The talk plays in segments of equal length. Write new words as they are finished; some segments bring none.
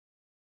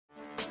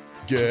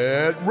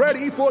Get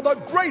ready for the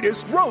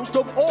greatest roast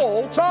of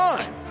all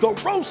time, the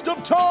Roast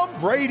of Tom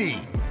Brady,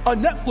 a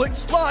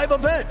Netflix live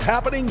event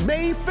happening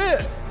May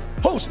 5th.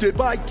 Hosted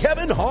by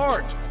Kevin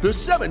Hart, the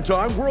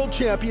 7-time world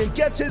champion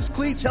gets his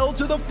cleats held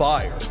to the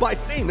fire by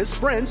famous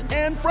friends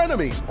and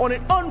frenemies on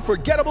an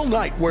unforgettable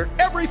night where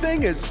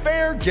everything is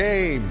fair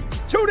game.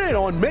 Tune in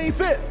on May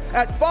 5th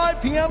at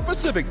 5 p.m.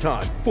 Pacific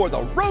time for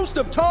the Roast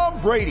of Tom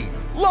Brady,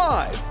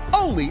 live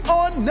only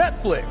on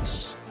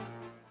Netflix.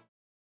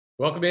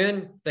 Welcome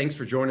in. Thanks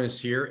for joining us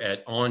here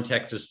at On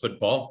Texas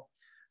Football.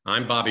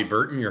 I'm Bobby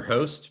Burton, your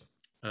host,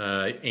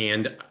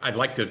 and I'd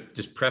like to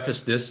just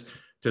preface this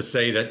to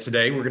say that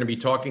today we're going to be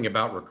talking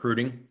about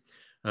recruiting,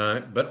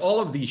 but all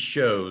of these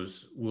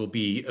shows will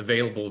be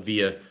available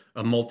via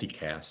a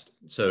multicast.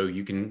 So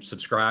you can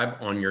subscribe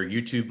on your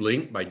YouTube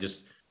link by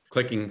just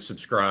clicking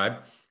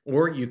subscribe,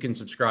 or you can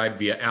subscribe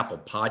via Apple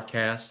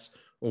Podcasts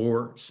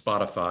or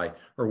Spotify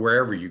or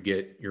wherever you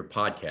get your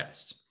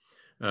podcasts.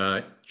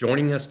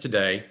 Joining us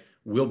today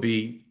will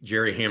be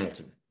Jerry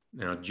Hamilton.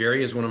 Now,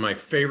 Jerry is one of my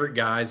favorite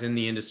guys in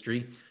the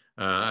industry.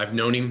 I've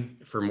known him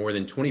for more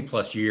than 20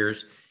 plus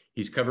years.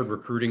 He's covered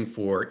recruiting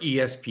for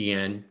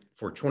ESPN,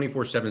 for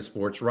 24/7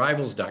 Sports,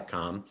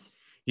 Rivals.com.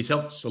 He's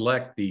helped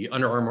select the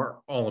Under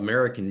Armour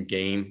All-American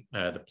game,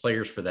 the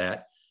players for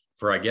that,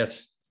 for I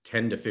guess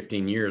 10 to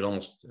 15 years,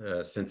 almost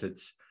since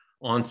its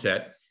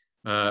onset.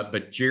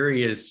 But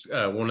Jerry is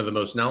one of the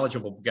most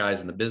knowledgeable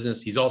guys in the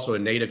business. He's also a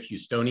native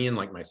Houstonian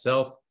like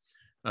myself.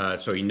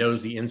 So he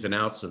knows the ins and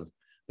outs of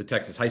the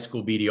Texas high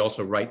school beat. He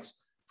also writes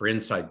for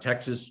Inside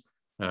Texas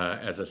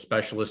as a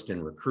specialist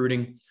in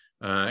recruiting.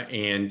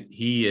 And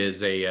he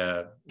is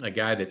a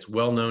guy that's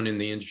well known in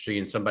the industry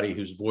and somebody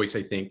whose voice,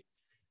 I think,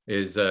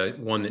 is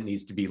one that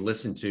needs to be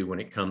listened to when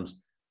it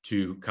comes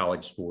to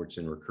college sports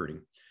and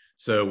recruiting.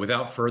 So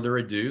without further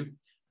ado,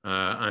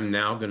 I'm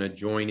now going to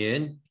join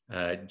in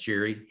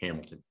Jerry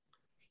Hamilton.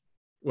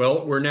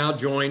 Well, we're now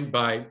joined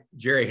by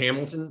Jerry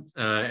Hamilton.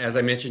 As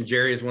I mentioned,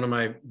 Jerry is one of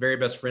my very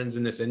best friends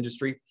in this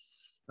industry.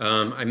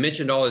 I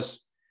mentioned all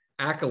his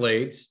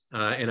accolades,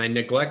 and I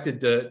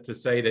neglected to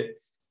say that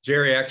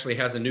Jerry actually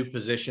has a new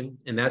position,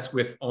 and that's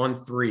with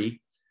On3.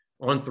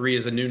 On3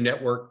 is a new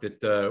network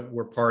that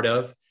we're part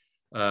of,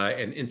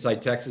 and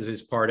Inside Texas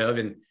is part of,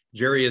 and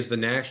Jerry is the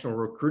national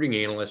recruiting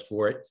analyst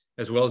for it,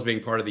 as well as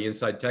being part of the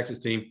Inside Texas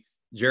team.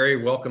 Jerry,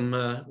 welcome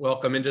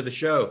into the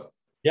show.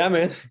 Yeah,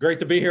 man. Great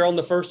to be here on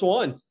the first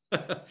one.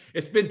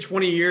 It's been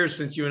 20 years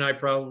since you and I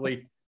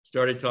probably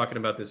started talking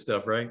about this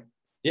stuff, right?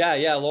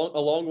 Yeah. A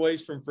long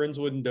ways from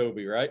Friendswood and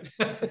Dobie, right?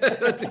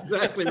 That's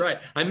exactly right.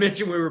 I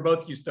mentioned we were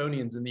both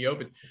Houstonians in the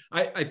open.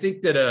 I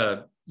think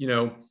that,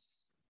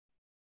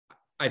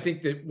 I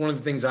think that one of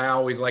the things I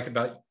always like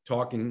about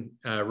talking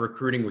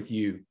recruiting with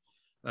you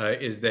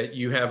is that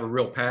you have a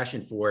real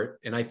passion for it.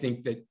 And I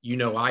think that,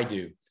 I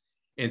do.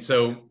 And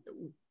so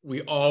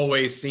we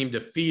always seem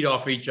to feed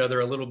off each other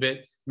a little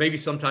bit, maybe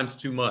sometimes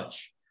too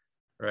much,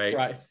 right?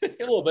 Right. A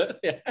little bit.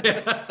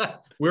 Yeah.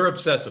 We're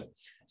obsessive.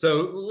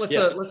 So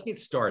let's get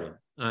started.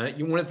 One of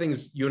the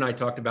things you and I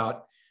talked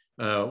about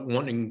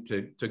wanting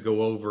to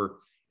go over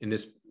in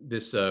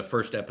this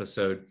first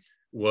episode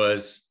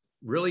was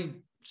really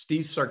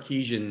Steve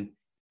Sarkisian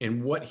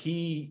and what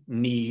he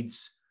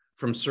needs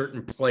from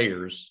certain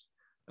players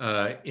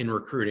in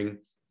recruiting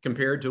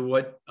compared to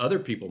what other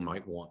people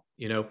might want.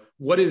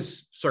 What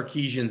is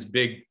Sarkisian's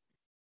big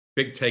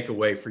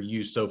takeaway for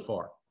you so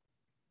far?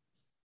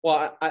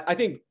 Well, I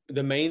think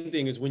the main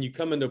thing is when you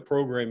come into a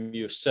program,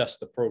 you assess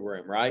the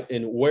program, right?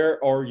 And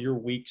where are your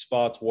weak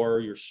spots? Where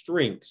are your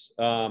strengths?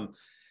 And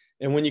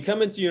when you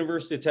come into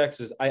University of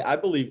Texas, I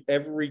believe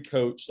every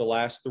coach, the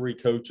last 3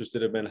 coaches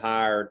that have been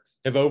hired,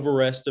 have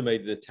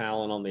overestimated the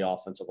talent on the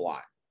offensive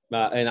line.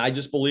 And I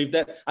just believe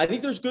that. I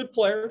think there's good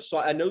players. So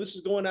I know this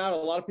is going out. A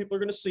lot of people are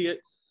going to see it.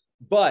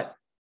 But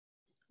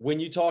when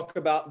you talk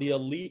about the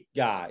elite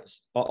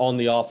guys on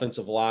the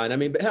offensive line,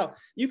 but hell,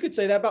 you could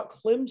say that about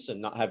Clemson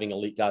not having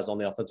elite guys on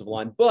the offensive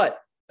line, but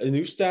a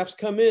new staff's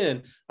come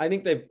in. I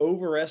think they've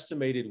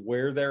overestimated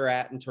where they're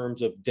at in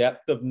terms of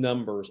depth of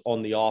numbers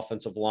on the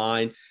offensive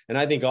line. And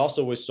I think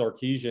also with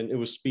Sarkisian, it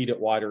was speed at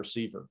wide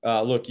receiver.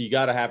 Look, you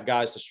got to have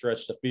guys to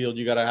stretch the field.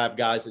 You got to have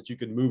guys that you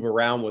can move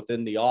around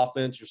within the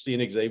offense. You're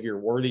seeing Xavier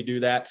Worthy do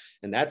that.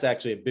 And that's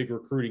actually a big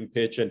recruiting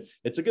pitch. And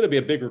it's going to be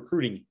a big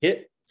recruiting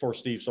hit for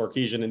Steve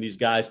Sarkisian and these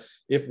guys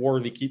if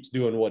Worthy keeps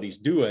doing what he's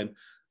doing.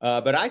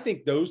 But I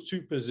think those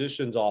 2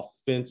 positions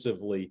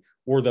offensively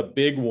were the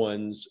big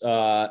ones,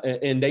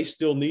 and they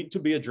still need to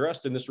be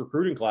addressed in this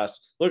recruiting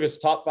class. Look, it's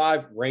top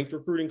 5 ranked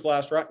recruiting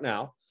class right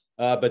now,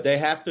 but they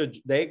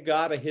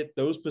got to hit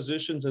those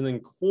positions and then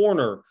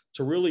corner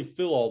to really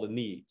fill all the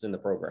needs in the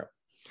program.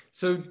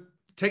 So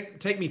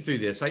take me through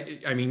this.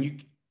 You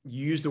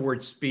used the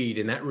word speed,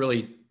 and that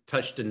really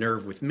touched a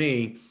nerve with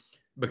me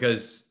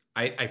because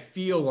I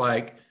feel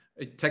like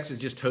Texas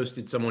just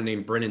hosted someone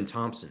named Brenen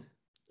Thompson,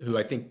 who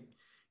I think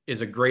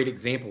is a great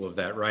example of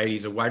that, right?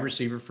 He's a wide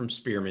receiver from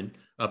Spearman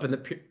up in the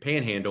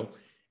Panhandle.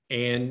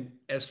 And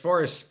as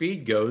far as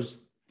speed goes,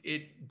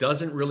 it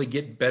doesn't really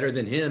get better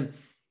than him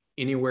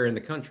anywhere in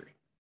the country.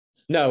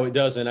 No, it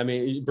doesn't. I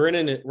mean,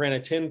 Brenen ran a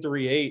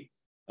 10.38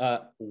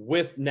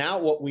 with now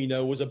what we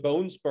know was a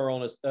bone spur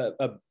on his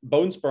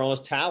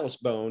talus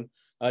bone.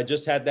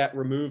 Just had that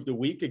removed a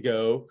week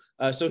ago.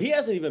 So he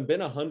hasn't even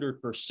been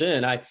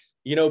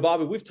 100%.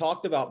 Bobby, we've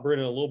talked about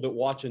Brenen a little bit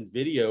watching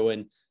video,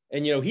 and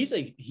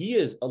he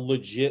is a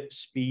legit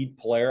speed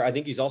player. I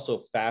think he's also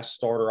a fast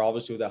starter,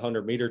 obviously, with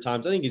 100-meter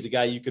times. I think he's a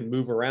guy you can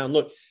move around.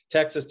 Look,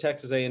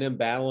 Texas A&M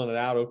battling it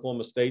out.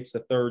 Oklahoma State's the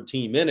third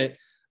team in it.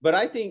 But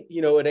I think,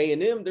 at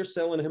A&M, they're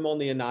selling him on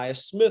the Ainias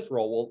Smith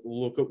role.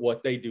 Well, look at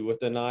what they do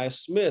with Ainias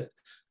Smith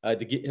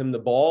to get him the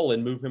ball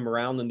and move him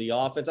around in the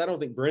offense. I don't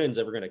think Brennan's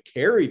ever going to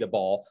carry the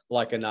ball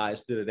like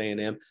Ainias did at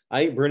A&M.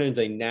 I think Brennan's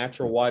a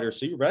natural wide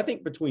receiver. But I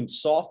think between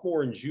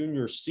sophomore and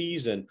junior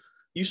season,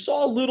 you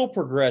saw a little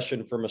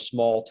progression from a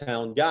small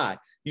town guy.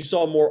 You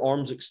saw more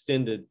arms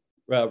extended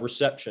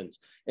receptions,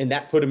 and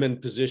that put him in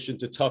position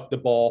to tuck the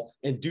ball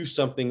and do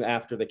something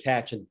after the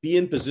catch and be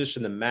in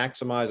position to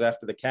maximize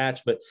after the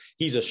catch. But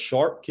he's a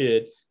sharp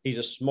kid. He's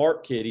a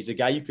smart kid. He's a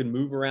guy you can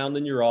move around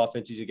in your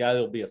offense. He's a guy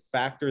that'll be a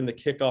factor in the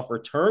kickoff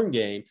return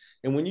game.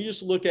 And when you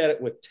just look at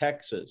it with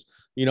Texas,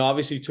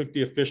 obviously took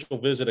the official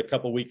visit a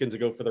couple of weekends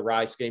ago for the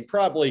Rice game.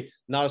 Probably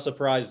not a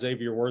surprise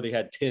Xavier Worthy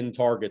had 10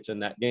 targets in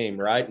that game,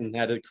 right? And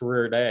had a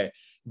career day.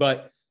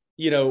 But,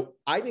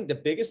 I think the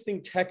biggest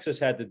thing Texas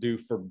had to do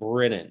for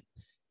Brenen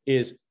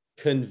is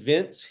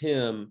convince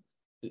him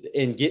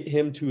and get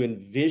him to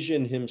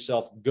envision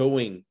himself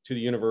going to the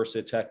University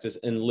of Texas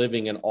and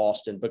living in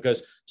Austin,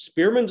 because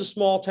Spearman's a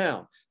small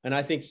town. And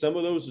I think some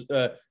of those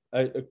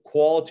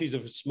qualities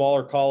of a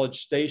smaller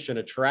college station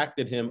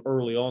attracted him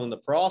early on in the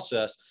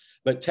process.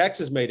 But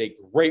Texas made a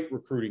great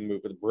recruiting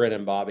move with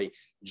Brenen, Bobby.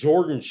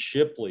 Jordan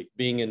Shipley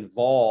being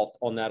involved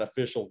on that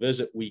official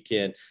visit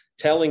weekend,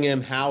 telling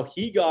him how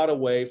he got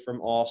away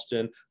from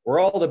Austin, where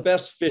all the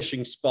best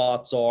fishing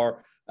spots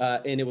are.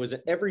 And it was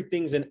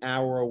everything's an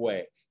hour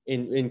away.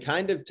 And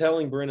kind of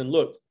telling Brenen,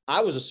 look,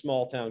 I was a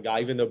small town guy,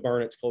 even though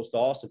Burnett's close to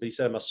Austin, but he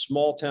said, I'm a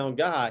small town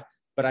guy,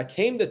 but I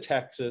came to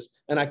Texas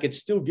and I could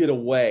still get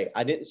away.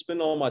 I didn't spend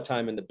all my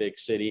time in the big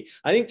city.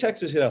 I think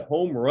Texas hit a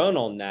home run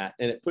on that,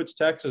 and it puts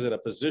Texas in a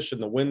position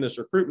to win this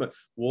recruitment.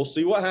 We'll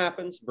see what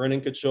happens.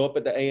 Brenen could show up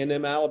at the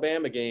A&M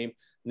Alabama game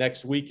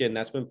next weekend.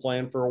 That's been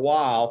planned for a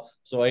while.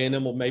 So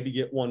A&M will maybe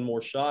get one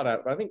more shot at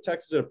it. But I think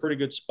Texas is in a pretty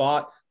good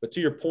spot. But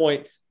to your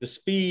point, the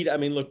speed, I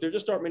mean, look, there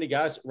just aren't many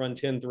guys that run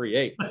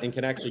 10.38 and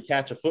can actually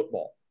catch a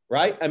football,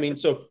 right? I mean,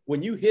 so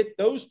when you hit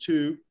those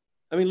two,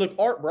 I mean, look,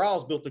 Art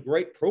Briles built a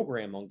great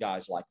program on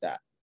guys like that.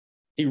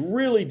 He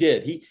really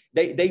did.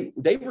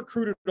 They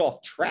recruited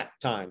off track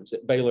times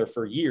at Baylor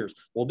for years.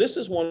 Well, this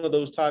is one of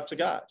those types of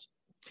guys.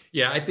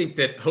 Yeah, I think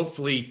that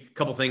hopefully a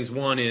couple things.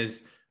 One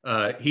is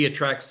he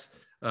attracts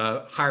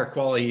higher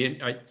quality.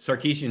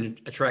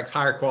 Sarkisian attracts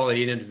higher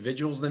quality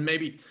individuals than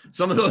maybe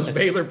some of those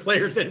Baylor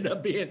players ended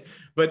up being.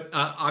 But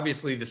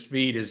obviously, the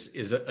speed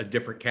is a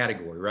different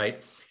category,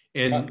 right?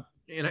 And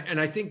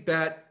I think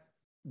that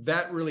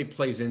really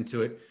plays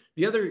into it.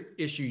 The other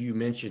issue you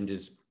mentioned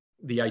is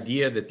the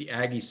idea that the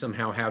Aggies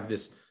somehow have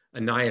this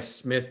Ainias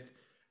Smith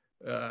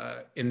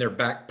in their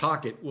back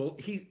pocket. Well,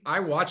 I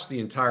watched the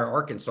entire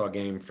Arkansas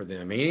game for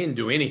them. He didn't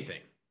do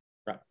anything.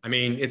 Right. I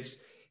mean,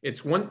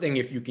 it's one thing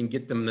if you can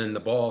get them in the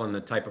ball and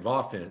the type of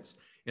offense.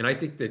 And I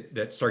think that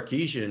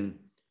Sarkisian,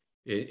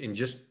 and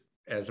just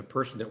as a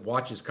person that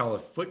watches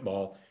college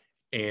football,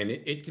 and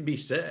it can be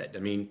said, I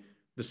mean,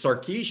 the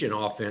Sarkisian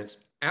offense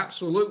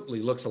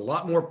absolutely looks a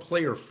lot more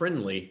player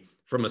friendly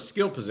from a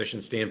skill position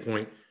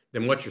standpoint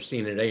than what you're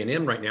seeing at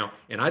A&M right now.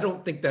 And I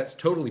don't think that's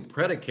totally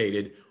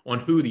predicated on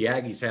who the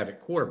Aggies have at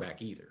quarterback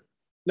either.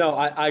 No,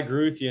 I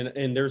agree with you.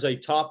 And there's a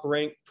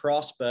top-ranked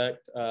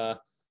prospect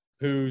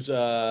whose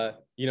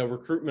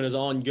recruitment is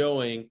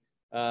ongoing.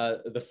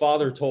 The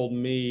father told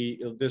me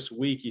this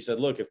week, he said,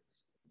 look,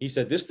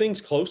 this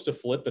thing's close to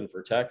flipping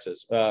for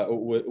Texas.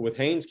 With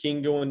Haynes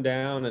King going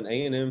down and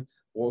A&M,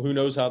 well, who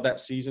knows how that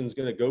season's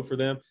going to go for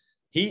them.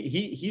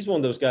 He's one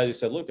of those guys who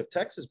said, look, if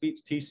Texas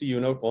beats TCU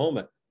and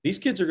Oklahoma, these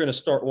kids are going to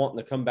start wanting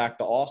to come back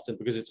to Austin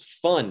because it's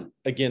fun,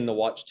 again, to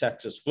watch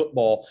Texas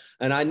football.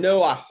 And I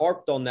know I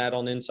harped on that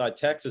on Inside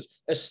Texas,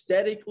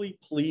 aesthetically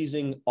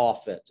pleasing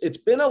offense. It's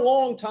been a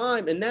long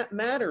time, and that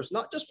matters,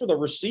 not just for the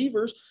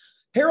receivers.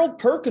 Harold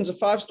Perkins, a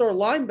 5-star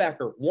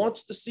linebacker,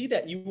 wants to see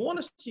that. You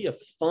want to see a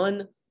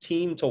fun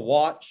team to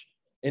watch,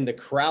 and the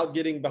crowd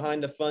getting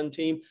behind a fun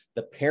team,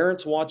 the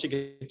parents watching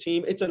a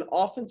team. It's an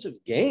offensive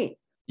game.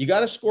 You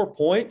got to score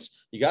points.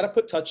 You got to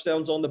put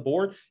touchdowns on the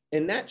board.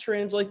 And that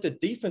translates to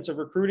defensive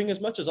recruiting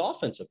as much as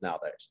offensive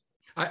nowadays.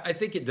 I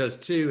think it does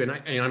too.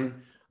 And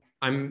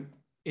I'm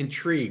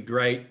intrigued,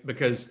 right?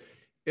 Because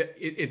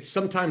it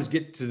sometimes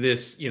get to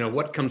this,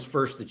 what comes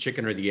first, the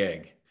chicken or the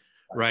egg,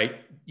 right?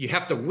 You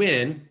have to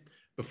win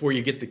before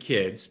you get the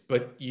kids,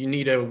 but you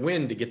need a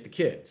win to get the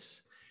kids.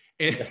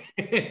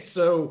 And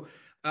so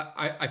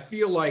I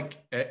feel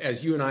like,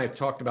 as you and I have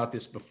talked about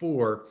this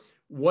before,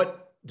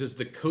 what does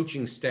the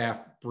coaching staff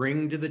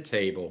bring to the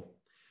table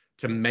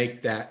to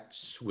make that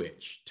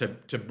switch,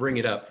 to bring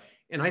it up?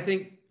 And I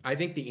think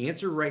the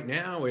answer right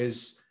now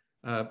is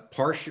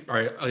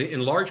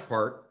in large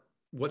part,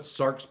 what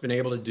Sark's been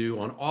able to do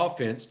on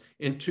offense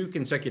in 2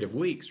 consecutive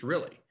weeks,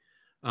 really,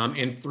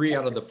 in 3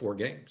 out of the 4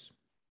 games.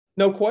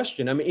 No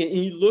question. I mean,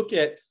 and you look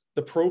at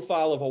the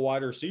profile of a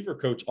wide receiver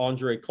coach,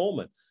 Andre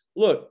Coleman.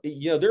 Look,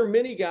 there are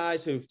many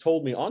guys who've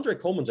told me Andre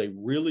Coleman's a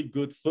really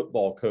good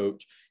football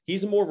coach.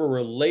 He's more of a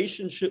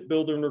relationship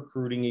builder in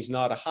recruiting. He's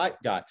not a hype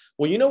guy.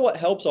 Well, you know what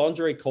helps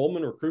Andre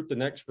Coleman recruit the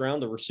next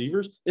round of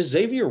receivers is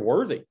Xavier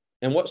Worthy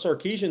and what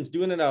Sarkisian's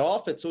doing in that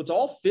offense. So it's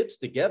all fits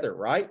together,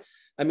 right?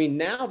 I mean,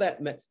 now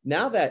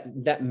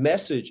that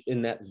message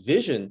and that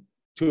vision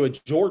to a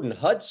Jordan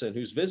Hudson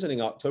who's visiting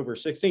October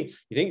 16th,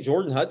 you think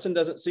Jordan Hudson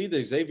doesn't see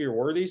that Xavier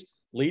Worthy's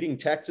leading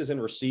Texas in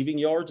receiving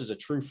yards as a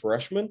true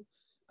freshman?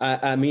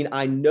 I mean,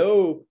 I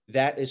know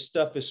that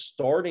stuff is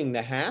starting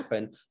to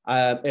happen.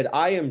 At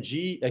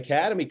IMG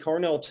Academy,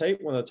 Carnell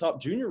Tate, one of the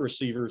top junior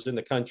receivers in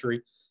the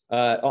country,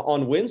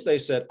 on Wednesday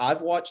said,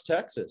 I've watched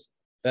Texas.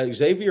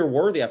 Xavier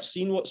Worthy, I've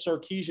seen what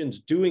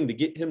Sarkisian's doing to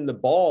get him the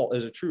ball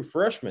as a true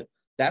freshman.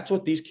 That's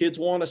what these kids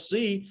want to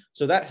see.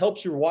 So that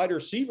helps your wide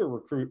receiver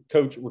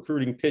coach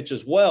recruiting pitch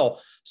as well.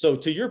 So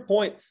to your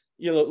point,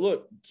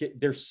 look,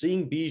 they're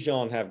seeing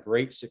Bijan have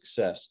great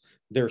success.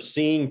 They're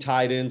seeing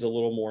tight ends a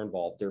little more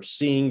involved. They're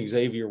seeing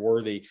Xavier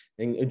Worthy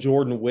and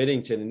Jordan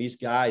Whittington, and these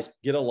guys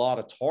get a lot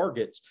of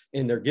targets,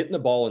 and they're getting the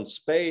ball in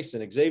space.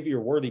 And Xavier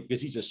Worthy,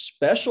 because he's a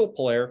special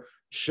player,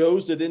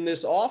 shows that in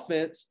this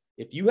offense,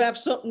 if you have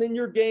something in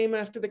your game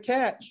after the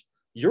catch,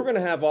 you're going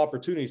to have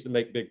opportunities to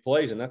make big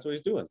plays, and that's what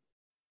he's doing.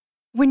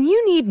 When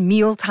you need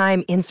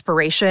mealtime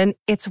inspiration,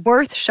 it's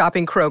worth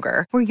shopping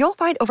Kroger, where you'll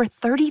find over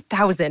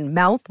 30,000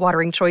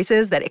 mouth-watering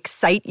choices that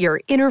excite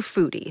your inner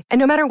foodie. And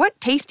no matter what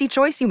tasty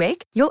choice you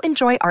make, you'll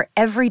enjoy our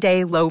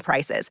everyday low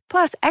prices,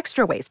 plus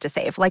extra ways to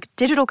save, like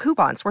digital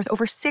coupons worth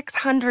over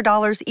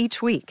 $600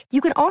 each week. You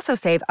can also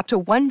save up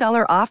to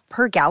 $1 off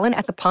per gallon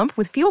at the pump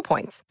with fuel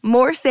points.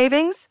 More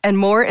savings and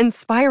more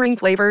inspiring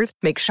flavors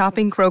make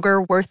shopping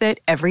Kroger worth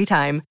it every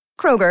time.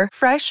 Kroger,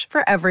 fresh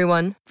for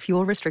everyone.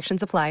 Fuel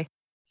restrictions apply.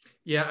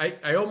 Yeah,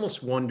 I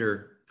almost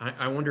wonder,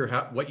 I wonder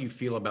what you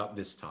feel about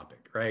this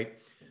topic, right?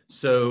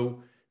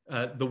 So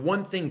the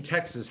one thing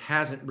Texas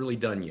hasn't really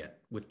done yet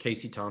with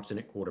Casey Thompson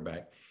at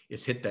quarterback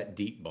is hit that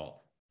deep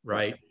ball,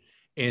 right?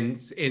 And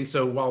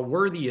so while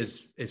Worthy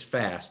is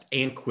fast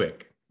and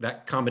quick,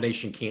 that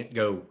combination can't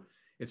go.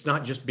 It's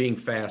not just being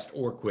fast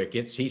or quick.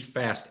 He's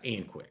fast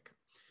and quick.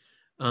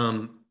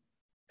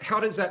 How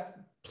does that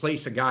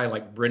place a guy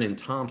like Brenen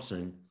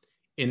Thompson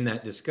in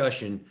that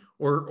discussion,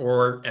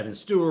 or Evan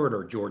Stewart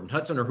or Jordan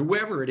Hudson or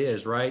whoever it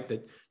is, right,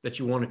 that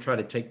you want to try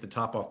to take the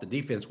top off the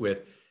defense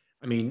with?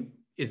 I mean,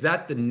 is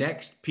that the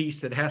next piece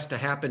that has to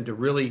happen to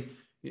really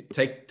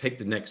take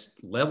the next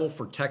level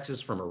for Texas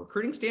from a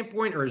recruiting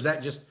standpoint, or is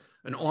that just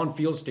an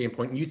on-field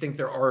standpoint and you think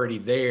they're already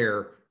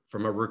there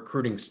from a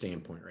recruiting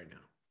standpoint right now?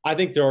 I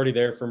think they're already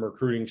there from a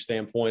recruiting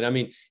standpoint. I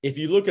mean, if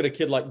you look at a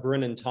kid like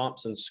Brenen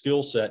Thompson's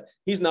skill set,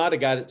 he's not a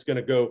guy that's going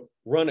to go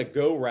run a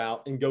go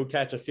route and go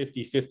catch a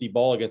 50-50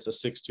 ball against a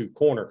 6'2"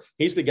 corner.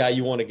 He's the guy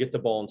you want to get the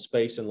ball in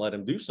space and let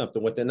him do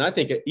something with it. And I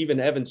think even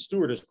Evan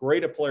Stewart, as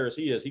great a player as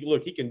he is,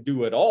 he can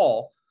do it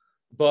all.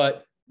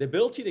 But the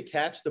ability to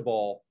catch the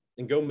ball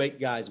and go make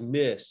guys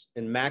miss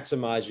and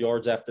maximize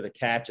yards after the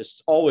catch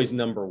is always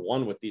number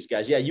one with these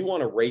guys. Yeah, you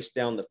want to race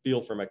down the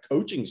field from a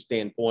coaching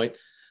standpoint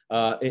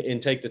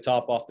and take the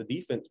top off the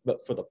defense.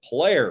 But for the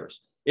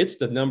players, it's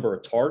the number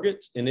of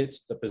targets and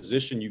it's the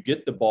position you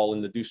get the ball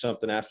in to do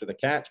something after the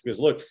catch. Because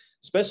look,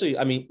 especially,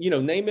 I mean,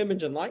 name,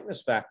 image, and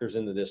likeness factors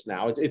into this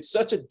now. It's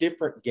such a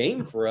different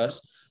game for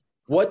us.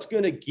 What's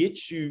going to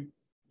get you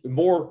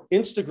more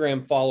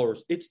Instagram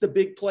followers? It's the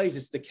big plays.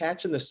 It's the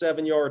catching the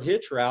 7-yard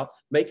hitch route,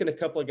 making a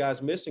couple of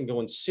guys miss and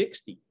going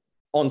 60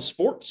 on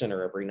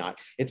SportsCenter every night.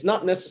 It's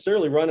not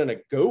necessarily running a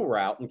go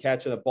route and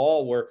catching a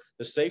ball where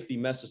the safety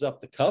messes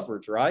up the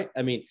coverage, right?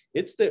 I mean,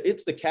 it's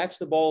the catch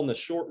the ball in the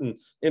short and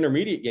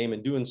intermediate game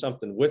and doing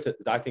something with it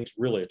that I think is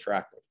really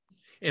attractive.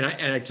 And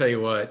I tell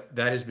you what,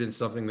 that has been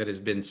something that has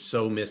been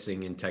so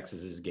missing in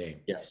Texas's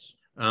game. Yes.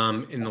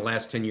 In the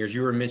last 10 years,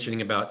 you were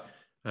mentioning about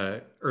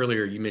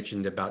earlier, you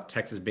mentioned about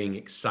Texas being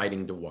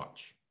exciting to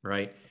watch,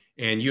 right?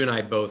 And you and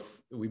I both,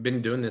 we've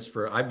been doing this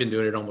I've been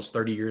doing it almost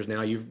 30 years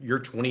now. You're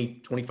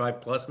 20,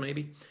 25 plus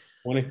maybe.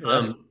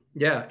 20.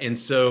 Yeah. And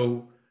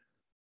so,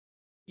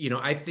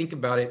 I think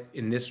about it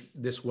in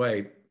this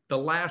way. The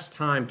last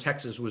time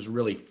Texas was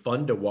really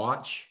fun to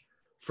watch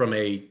from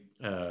a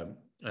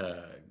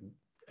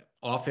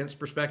offense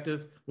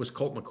perspective was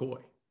Colt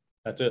McCoy.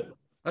 That's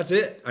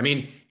it. I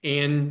mean,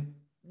 and,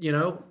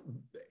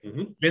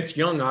 Vince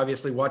Young,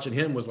 obviously watching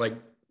him was like,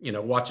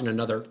 watching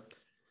another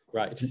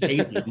right.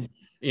 Alien,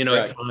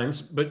 right. At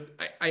times. But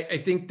I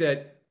think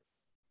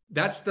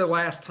that's the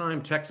last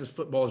time Texas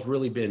football has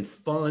really been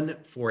fun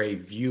for a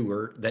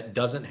viewer that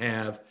doesn't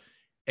have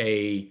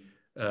a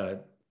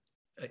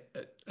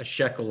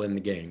shekel in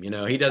the game.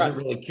 He doesn't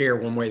really care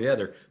one way or the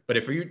other. But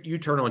if you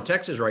turn on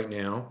Texas right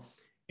now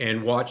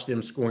and watch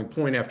them scoring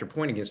point after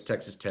point against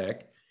Texas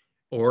Tech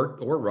or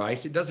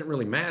Rice, it doesn't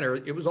really matter.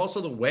 It was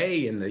also the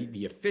way and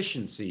the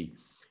efficiency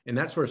and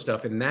that sort of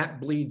stuff. And that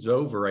bleeds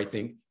over, I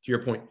think, to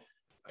your point.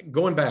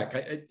 Going back,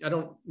 I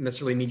don't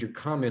necessarily need your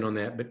comment on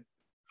that, but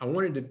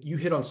you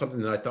hit on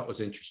something that I thought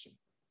was interesting.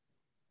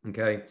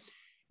 Okay.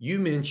 You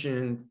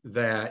mentioned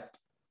that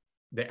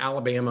the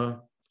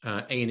Alabama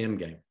A&M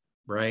game,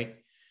 right,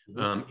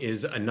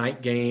 is a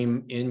night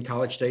game in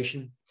College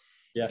Station.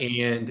 Yes.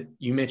 And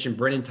you mentioned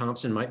Brenen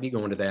Thompson might be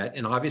going to that.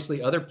 And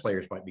obviously other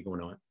players might be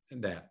going on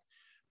that.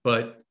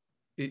 But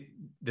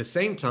the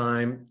same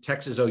time,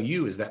 Texas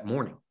OU is that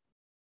morning,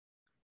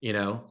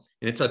 and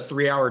it's a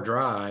 3-hour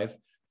drive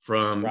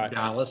from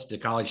Dallas to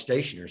College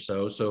Station or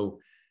so. So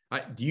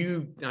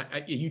you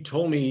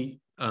told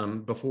me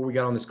before we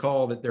got on this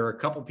call that there are a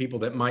couple people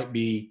that might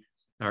be,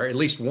 or at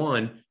least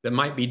one that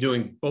might be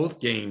doing both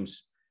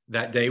games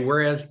that day.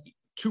 Whereas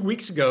 2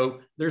 weeks ago,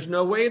 there's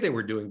no way they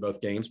were doing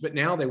both games, but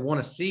now they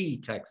want to see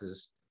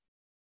Texas.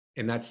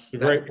 And that's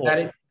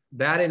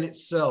that in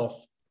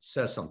itself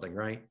says something,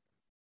 right?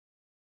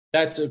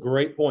 That's a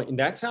great point. And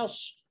that's how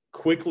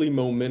quickly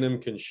momentum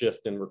can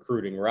shift in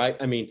recruiting, right?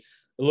 I mean,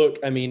 look,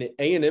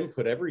 A&M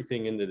put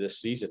everything into this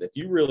season. If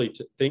you really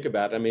think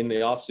about it, the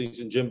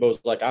offseason, Jimbo's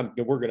like,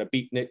 we're going to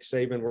beat Nick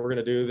Saban. We're going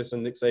to do this.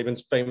 And Nick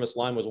Saban's famous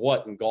line was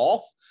what, in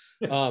golf?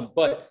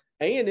 But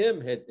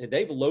A&M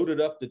they've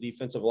loaded up the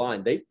defensive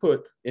line. They've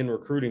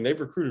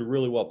recruited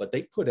really well, but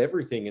they've put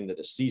everything into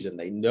the season.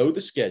 They know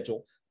the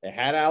schedule. They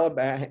have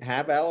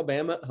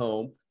Alabama at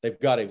home. They've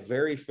got a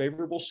very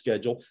favorable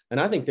schedule. And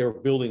I think they're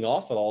building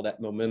off of all that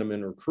momentum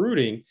in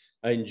recruiting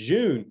in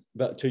June.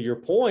 But to your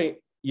point,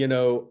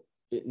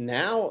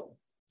 now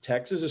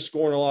Texas is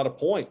scoring a lot of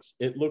points.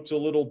 It looks a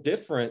little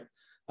different.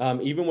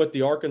 Even with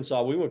the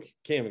Arkansas, can't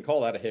even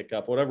call that a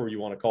hiccup, whatever you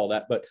want to call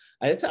that. But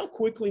it's how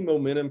quickly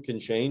momentum can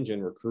change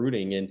in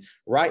recruiting. And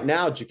right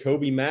now,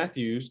 Jacoby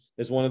Matthews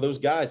is one of those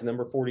guys,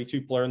 number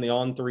 42 player in the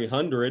On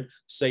 300,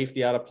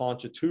 safety out of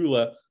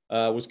Ponchatoula,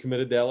 was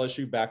committed to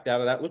LSU, backed out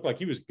of that. Looked like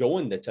he was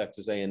going to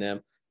Texas A&M.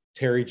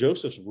 Terry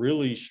Joseph's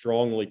really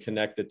strongly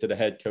connected to the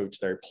head coach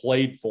there,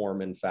 played for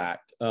him, in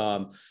fact.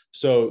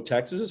 So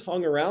Texas has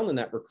hung around in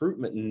that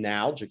recruitment.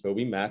 Now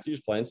Jacoby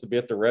Matthews plans to be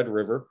at the Red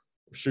River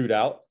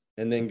shootout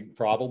and then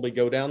probably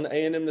go down to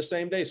A&M the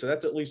same day. So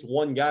that's at least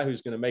one guy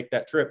who's going to make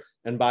that trip.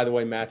 And by the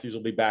way, Matthews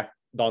will be back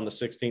on the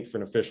 16th for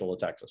an official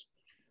to Texas.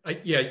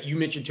 You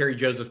mentioned Terry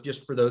Joseph.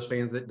 Just for those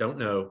fans that don't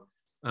know,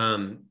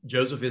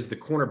 Joseph is the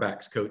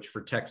cornerbacks coach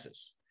for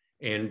Texas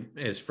and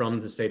is from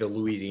the state of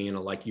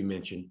Louisiana, like you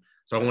mentioned.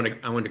 So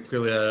I want to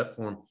clear that up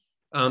for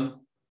him.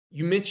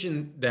 You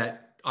mentioned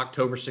that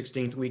October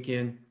 16th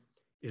weekend.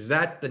 Is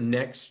that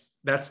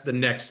that's the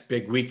next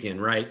big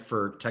weekend, right,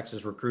 for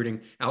Texas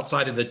recruiting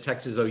outside of the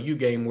Texas OU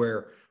game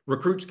where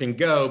recruits can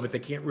go, but they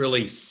can't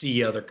really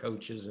see other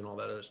coaches and all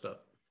that other stuff?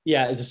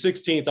 Yeah, it's the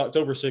 16th.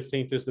 October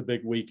 16th is the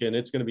big weekend.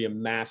 It's going to be a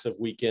massive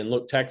weekend.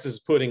 Look, Texas is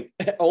putting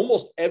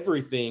almost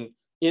everything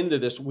into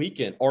this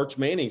weekend. Arch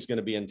Manning's going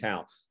to be in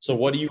town. So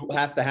what do you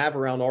have to have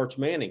around Arch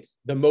Manning?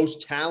 The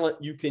most talent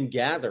you can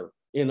gather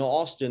in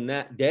Austin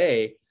that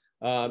day.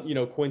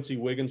 Quincy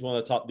Wiggins, one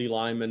of the top D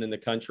linemen in the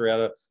country out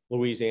of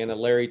Louisiana.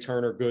 Larry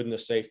Turner Gooden, the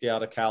safety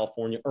out of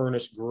California.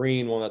 Ernest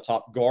Green, one of the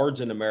top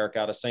guards in America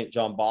out of St.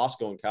 John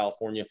Bosco in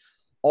California.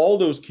 All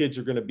those kids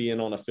are going to be in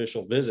on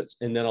official visits.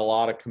 And then a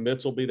lot of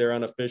commits will be there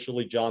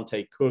unofficially. John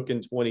Tay Cook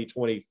in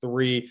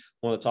 2023,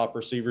 one of the top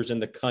receivers in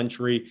the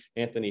country.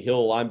 Anthony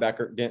Hill,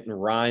 linebacker. Denton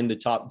Ryan, one of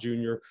the top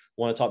junior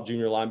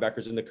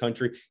linebackers in the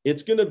country.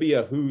 It's going to be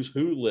a who's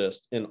who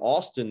list in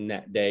Austin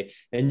that day.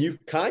 And you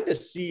kind of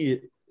see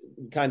it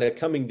kind of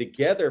coming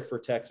together for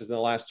Texas in the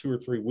last 2 or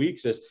 3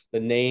 weeks as the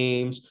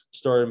names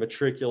started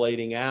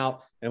matriculating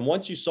out. And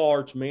once you saw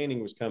Arch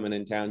Manning was coming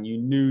in town, you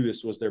knew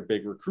this was their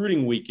big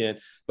recruiting weekend.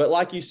 But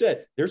like you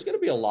said, there's going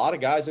to be a lot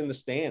of guys in the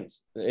stands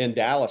in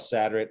Dallas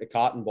Saturday at the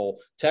Cotton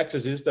Bowl.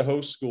 Texas is the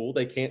host school.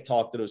 They can't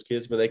talk to those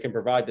kids, but they can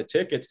provide the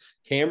tickets.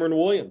 Cameron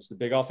Williams, the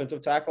big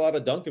offensive tackle out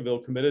of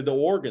Duncanville, committed to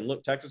Oregon.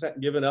 Look, Texas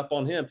hadn't given up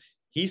on him.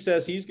 He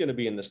says he's going to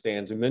be in the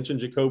stands. We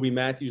mentioned Jacoby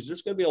Matthews.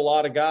 There's going to be a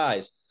lot of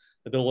guys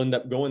they'll end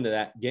up going to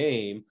that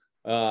game.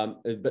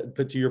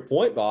 But to your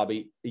point,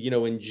 Bobby,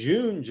 in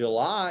June,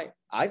 July,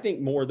 I think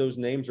more of those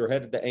names are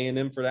headed to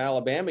A&M for the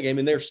Alabama game,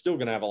 and they're still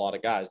going to have a lot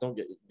of guys. Don't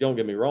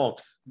get me wrong,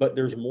 but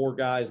there's more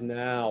guys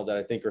now that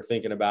I think are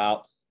thinking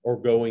about or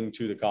going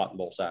to the Cotton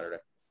Bowl Saturday.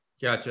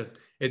 Gotcha.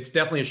 It's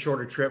definitely a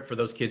shorter trip for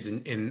those kids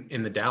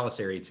in the Dallas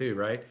area too,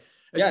 right?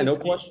 Yeah, no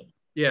question.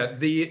 Yeah.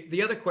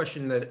 The other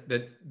question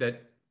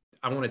that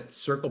I want to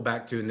circle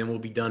back to, and then we'll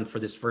be done for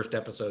this first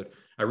episode.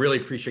 I really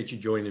appreciate you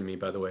joining me,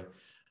 by the way.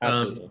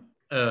 Absolutely.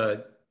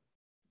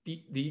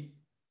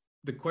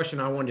 The question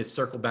I wanted to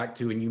circle back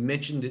to, and you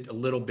mentioned it a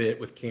little bit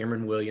with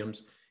Cameron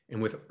Williams and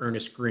with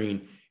Ernest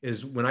Green,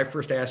 is when I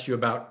first asked you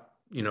about,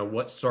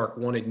 what Sark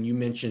wanted, and you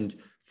mentioned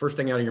first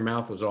thing out of your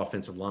mouth was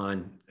offensive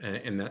line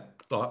and that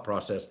thought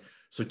process.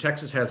 So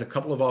Texas has a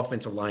couple of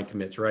offensive line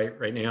commits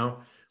right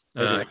now.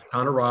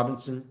 Connor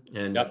Robinson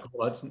and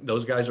Cole Hudson,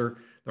 those guys are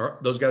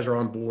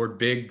on board.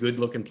 Big,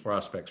 good-looking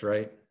prospects,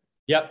 right?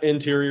 Yep,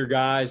 interior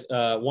guys.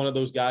 One of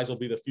those guys will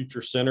be the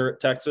future center at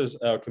Texas,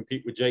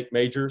 compete with Jake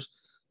Majors.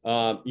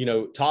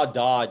 Todd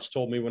Dodge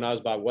told me when I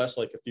was by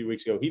Westlake a few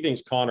weeks ago, he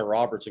thinks Connor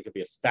Robertson could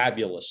be a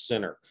fabulous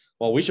center.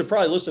 Well, we should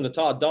probably listen to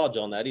Todd Dodge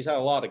on that. He's had a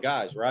lot of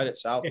guys, right, at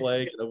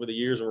Southlake and over the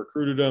years and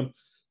recruited them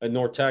at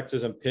North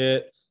Texas and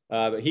Pitt.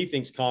 But he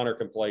thinks Connor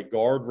can play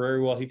guard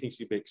very well. He thinks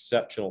he'd be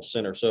exceptional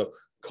center. So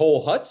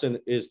Cole Hudson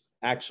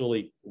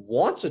actually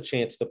wants a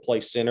chance to play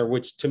center,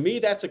 which to me,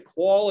 that's a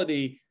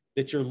quality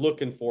that you're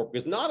looking for,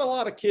 because not a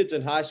lot of kids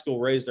in high school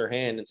raise their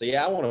hand and say,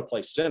 yeah, I want to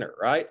play center,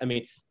 right? I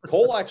mean,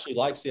 Cole actually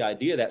likes the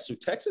idea of that. So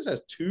Texas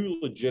has 2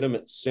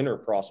 legitimate center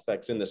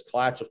prospects in this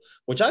class,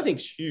 which I think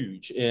is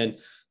huge. And,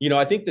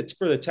 I think that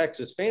for the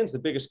Texas fans, the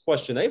biggest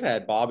question they've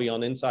had, Bobby,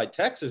 on Inside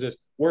Texas is,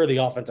 where are the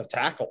offensive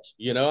tackles?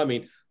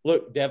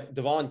 Look,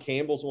 Devon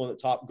Campbell's one of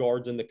the top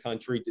guards in the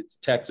country. It's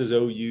Texas,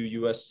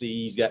 OU, USC.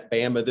 He's got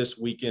Bama this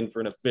weekend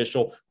for an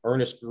official.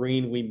 Ernest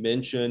Green, we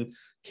mentioned.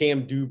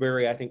 Cam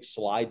Dewberry, I think,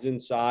 slides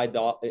inside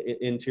the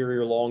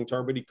interior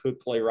long-term, but he could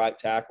play right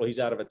tackle. He's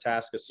out of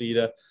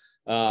Atascocita.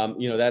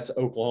 That's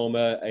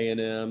Oklahoma,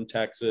 A&M,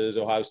 Texas,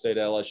 Ohio State,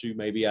 LSU,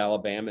 maybe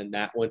Alabama in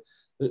that one.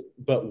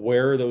 But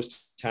where are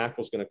those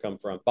tackles going to come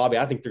from? Bobby,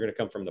 I think they're going to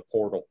come from the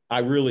portal. I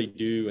really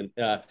do.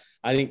 And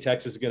I think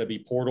Texas is going to be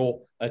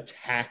portal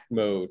attack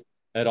mode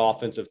at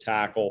offensive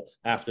tackle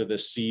after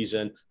this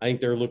season. I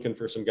think they're looking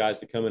for some guys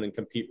to come in and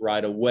compete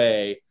right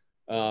away,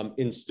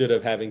 instead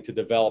of having to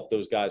develop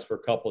those guys for a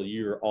couple of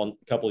years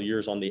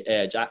on the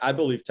edge. I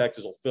believe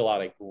Texas will fill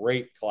out a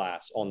great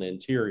class on the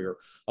interior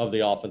of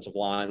the offensive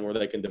line where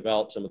they can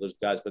develop some of those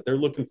guys, but they're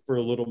looking for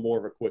a little more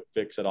of a quick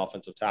fix at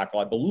offensive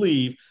tackle, I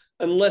believe,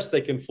 unless they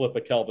can flip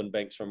a Kelvin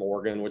Banks from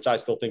Oregon, which I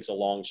still think is a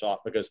long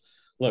shot, because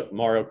look,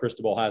 Mario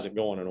Cristobal has it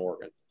going in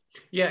Oregon.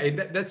 Yeah,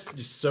 that's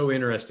just so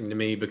interesting to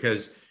me,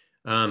 because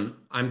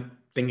I'm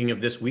thinking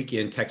of this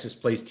weekend, Texas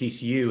plays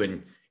TCU,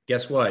 and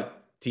guess what?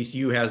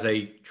 TCU has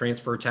a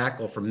transfer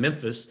tackle from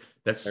Memphis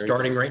that's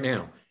starting right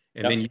now.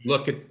 And then you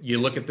look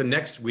at the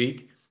next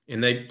week,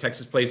 and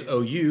Texas plays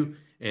OU,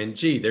 and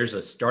there's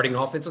a starting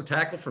offensive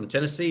tackle from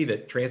Tennessee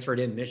that transferred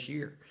in this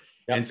year.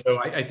 Yep. And so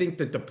I think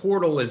that the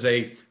portal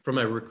from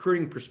a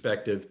recruiting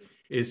perspective,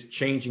 is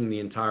changing the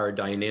entire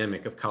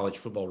dynamic of college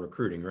football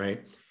recruiting,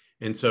 right?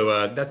 And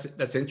so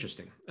that's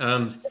interesting.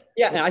 And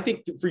I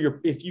think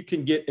if you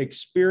can get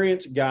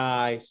experienced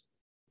guys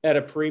at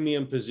a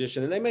premium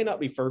position, and they may not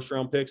be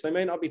first-round picks, they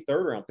may not be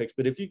third-round picks,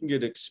 but if you can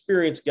get an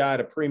experienced guy at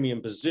a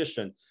premium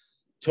position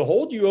to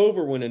hold you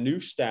over when a new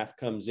staff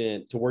comes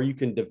in, to where you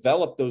can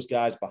develop those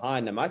guys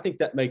behind them, I think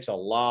that makes a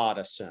lot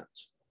of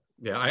sense.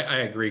 Yeah,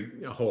 I agree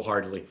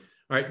wholeheartedly.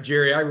 All right,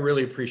 Jerry, I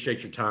really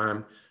appreciate your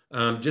time.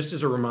 Just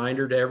as a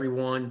reminder to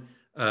everyone,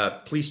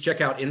 please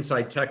check out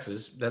Inside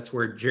Texas. That's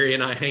where Jerry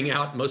and I hang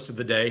out most of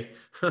the day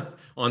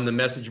on the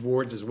message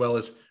boards, as well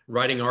as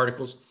writing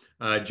articles.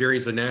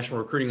 Jerry's a national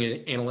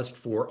recruiting analyst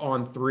for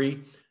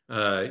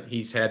On3.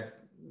 He's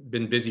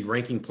been busy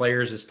ranking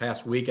players this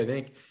past week, I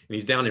think, and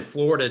he's down in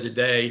Florida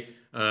today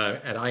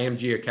at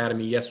IMG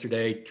Academy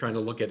yesterday, trying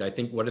to look at, I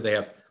think, what do they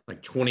have,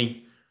 like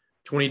 20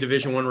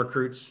 Division I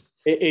recruits?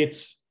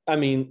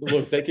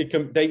 Look, they could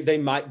come. They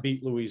might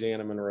beat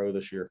Louisiana Monroe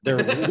this year. They're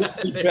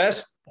the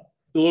best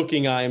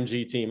looking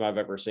IMG team I've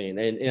ever seen,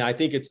 and I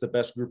think it's the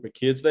best group of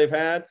kids they've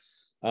had.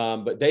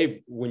 But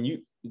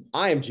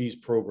IMG's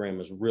program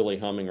is really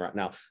humming right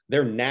now.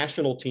 Their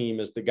national team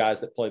is the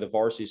guys that play the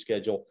varsity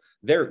schedule.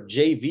 Their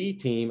JV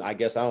team, I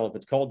guess, I don't know if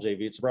it's called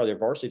JV, it's probably their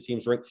varsity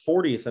team's ranked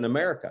 40th in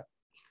America.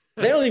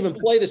 They don't even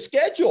play the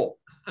schedule.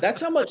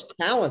 That's how much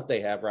talent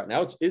they have right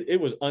now. It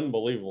was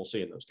unbelievable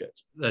seeing those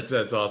kids.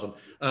 That's awesome.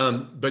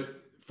 But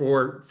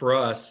for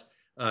us,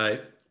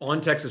 On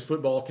Texas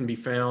Football can be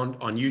found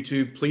on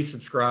YouTube. Please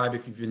subscribe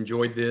if you've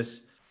enjoyed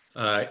this.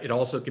 It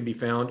also can be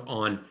found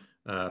on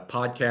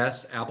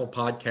podcasts, Apple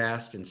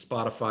Podcasts, and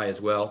Spotify as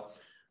well.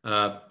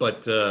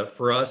 But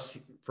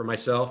for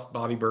myself,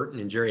 Bobby Burton,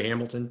 and Jerry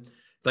Hamilton,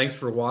 thanks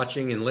for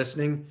watching and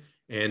listening,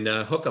 and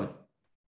hook 'em.